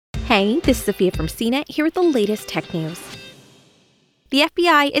Hey, this is Sophia from CNET here with the latest tech news. The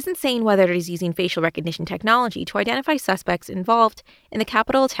FBI isn't saying whether it is using facial recognition technology to identify suspects involved in the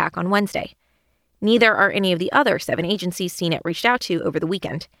Capitol attack on Wednesday. Neither are any of the other 7 agencies CNET reached out to over the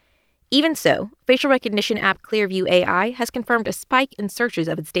weekend. Even so, facial recognition app Clearview AI has confirmed a spike in searches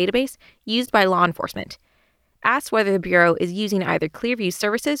of its database used by law enforcement. Asked whether the Bureau is using either Clearview's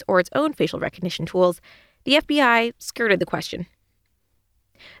services or its own facial recognition tools, the FBI skirted the question.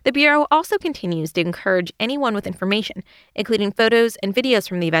 The Bureau also continues to encourage anyone with information, including photos and videos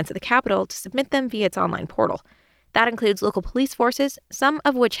from the events at the Capitol, to submit them via its online portal. That includes local police forces, some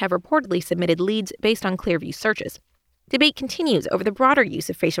of which have reportedly submitted leads based on Clearview searches. Debate continues over the broader use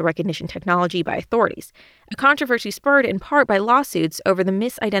of facial recognition technology by authorities, a controversy spurred in part by lawsuits over the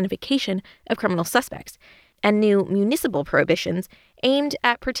misidentification of criminal suspects, and new municipal prohibitions aimed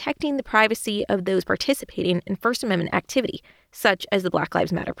at protecting the privacy of those participating in First Amendment activity, such as the Black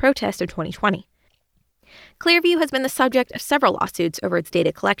Lives Matter protest of 2020. Clearview has been the subject of several lawsuits over its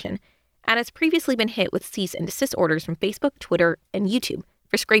data collection, and has previously been hit with cease and desist orders from Facebook, Twitter, and YouTube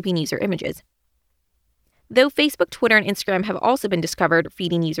for scraping user images. Though Facebook, Twitter, and Instagram have also been discovered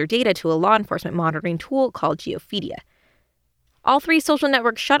feeding user data to a law enforcement monitoring tool called Geofeedia. All 3 social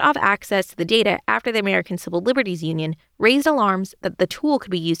networks shut off access to the data after the American Civil Liberties Union raised alarms that the tool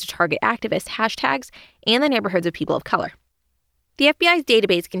could be used to target activist hashtags and the neighborhoods of people of color. The FBI's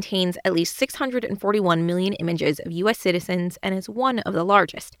database contains at least 641 million images of U.S. citizens and is one of the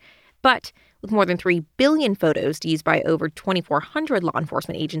largest. But with more than 3 billion photos used by over 2,400 law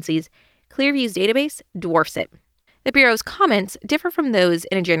enforcement agencies, Clearview's database dwarfs it. The Bureau's comments differ from those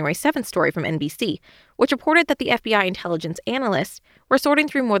in a January 7th story from NBC, which reported that the FBI intelligence analysts were sorting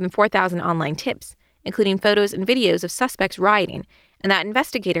through more than 4,000 online tips, including photos and videos of suspects rioting, and that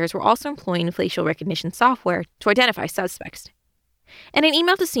investigators were also employing facial recognition software to identify suspects. In an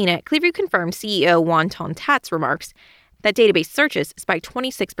email to CNET, Clearview confirmed CEO Juan Ton Tat's remarks that database searches spiked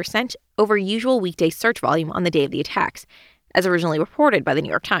 26% over usual weekday search volume on the day of the attacks, as originally reported by the New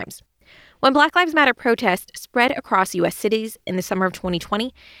York Times. When Black Lives Matter protests spread across U.S. cities in the summer of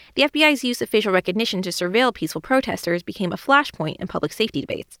 2020, the FBI's use of facial recognition to surveil peaceful protesters became a flashpoint in public safety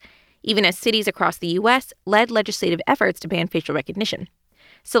debates, even as cities across the U.S. led legislative efforts to ban facial recognition.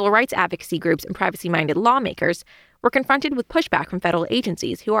 Civil rights advocacy groups and privacy-minded lawmakers were confronted with pushback from federal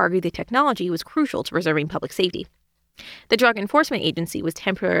agencies who argued the technology was crucial to preserving public safety. The Drug Enforcement Agency was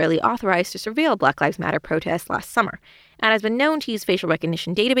temporarily authorized to surveil Black Lives Matter protests last summer and has been known to use facial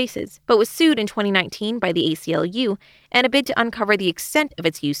recognition databases, but was sued in 2019 by the ACLU in a bid to uncover the extent of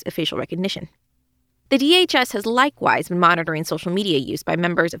its use of facial recognition. The DHS has likewise been monitoring social media use by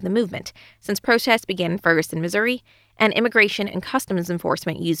members of the movement since protests began in Ferguson, Missouri, and Immigration and Customs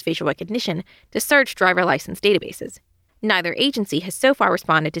Enforcement used facial recognition to search driver license databases. Neither agency has so far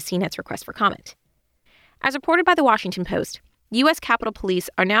responded to CNET's request for comment. As reported by the Washington Post, U.S. Capitol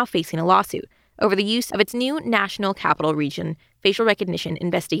Police are now facing a lawsuit over the use of its new National Capital Region Facial Recognition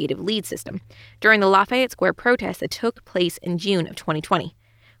Investigative Lead System during the Lafayette Square protest that took place in June of 2020.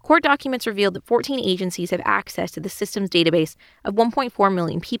 Court documents revealed that 14 agencies have access to the system's database of 1.4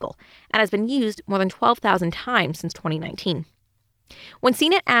 million people and has been used more than 12,000 times since 2019. When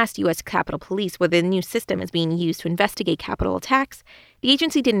CNET asked U.S. Capitol Police whether the new system is being used to investigate Capitol attacks, the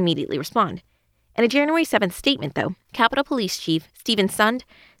agency didn't immediately respond. In a January 7th statement, though, Capitol Police Chief Stephen Sund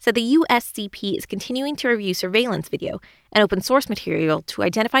said the USCP is continuing to review surveillance video and open source material to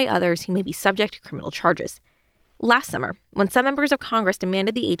identify others who may be subject to criminal charges. Last summer, when some members of Congress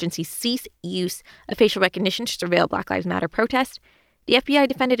demanded the agency cease use of facial recognition to surveil Black Lives Matter protests, the FBI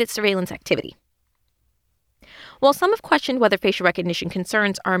defended its surveillance activity. While some have questioned whether facial recognition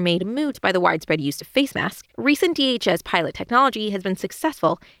concerns are made moot by the widespread use of face masks, recent DHS pilot technology has been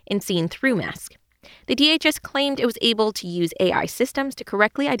successful in seeing through masks. The DHS claimed it was able to use AI systems to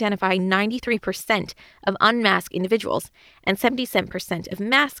correctly identify 93% of unmasked individuals and 77% of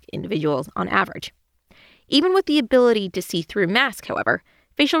masked individuals on average. Even with the ability to see through masks, however,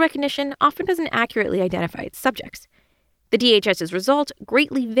 facial recognition often doesn't accurately identify its subjects. The DHS's result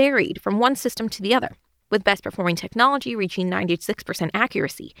greatly varied from one system to the other, with best-performing technology reaching 96%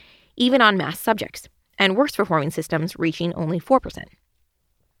 accuracy, even on masked subjects, and worst-performing systems reaching only 4%.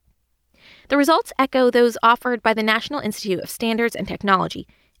 The results echo those offered by the National Institute of Standards and Technology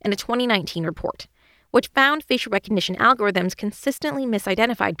in a 2019 report, which found facial recognition algorithms consistently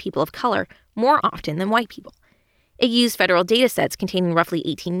misidentified people of color more often than white people. It used federal datasets containing roughly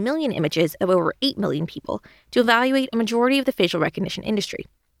 18 million images of over 8 million people to evaluate a majority of the facial recognition industry,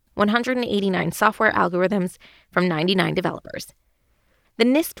 189 software algorithms from 99 developers. The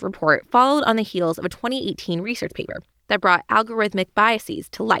NIST report followed on the heels of a 2018 research paper that brought algorithmic biases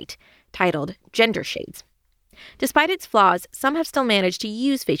to light, titled Gender Shades. Despite its flaws, some have still managed to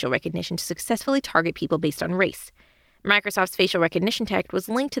use facial recognition to successfully target people based on race. Microsoft's facial recognition tech was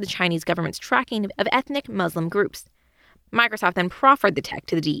linked to the Chinese government's tracking of ethnic Muslim groups. Microsoft then proffered the tech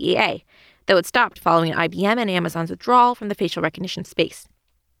to the DEA, though it stopped following IBM and Amazon's withdrawal from the facial recognition space.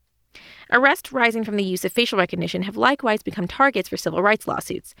 Arrests rising from the use of facial recognition have likewise become targets for civil rights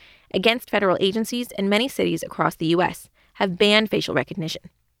lawsuits against federal agencies, and many cities across the U.S. have banned facial recognition.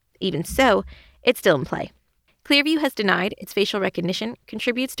 Even so, it's still in play. Clearview has denied its facial recognition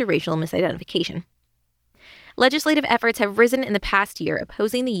contributes to racial misidentification. Legislative efforts have risen in the past year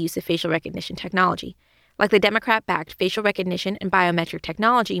opposing the use of facial recognition technology, like the Democrat-backed Facial Recognition and Biometric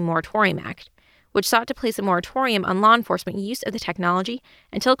Technology Moratorium Act, which sought to place a moratorium on law enforcement use of the technology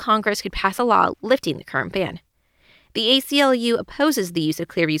until Congress could pass a law lifting the current ban. The ACLU opposes the use of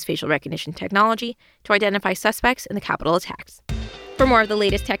Clearview's facial recognition technology to identify suspects in the Capitol attacks. For more of the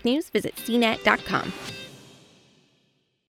latest tech news, visit cnet.com.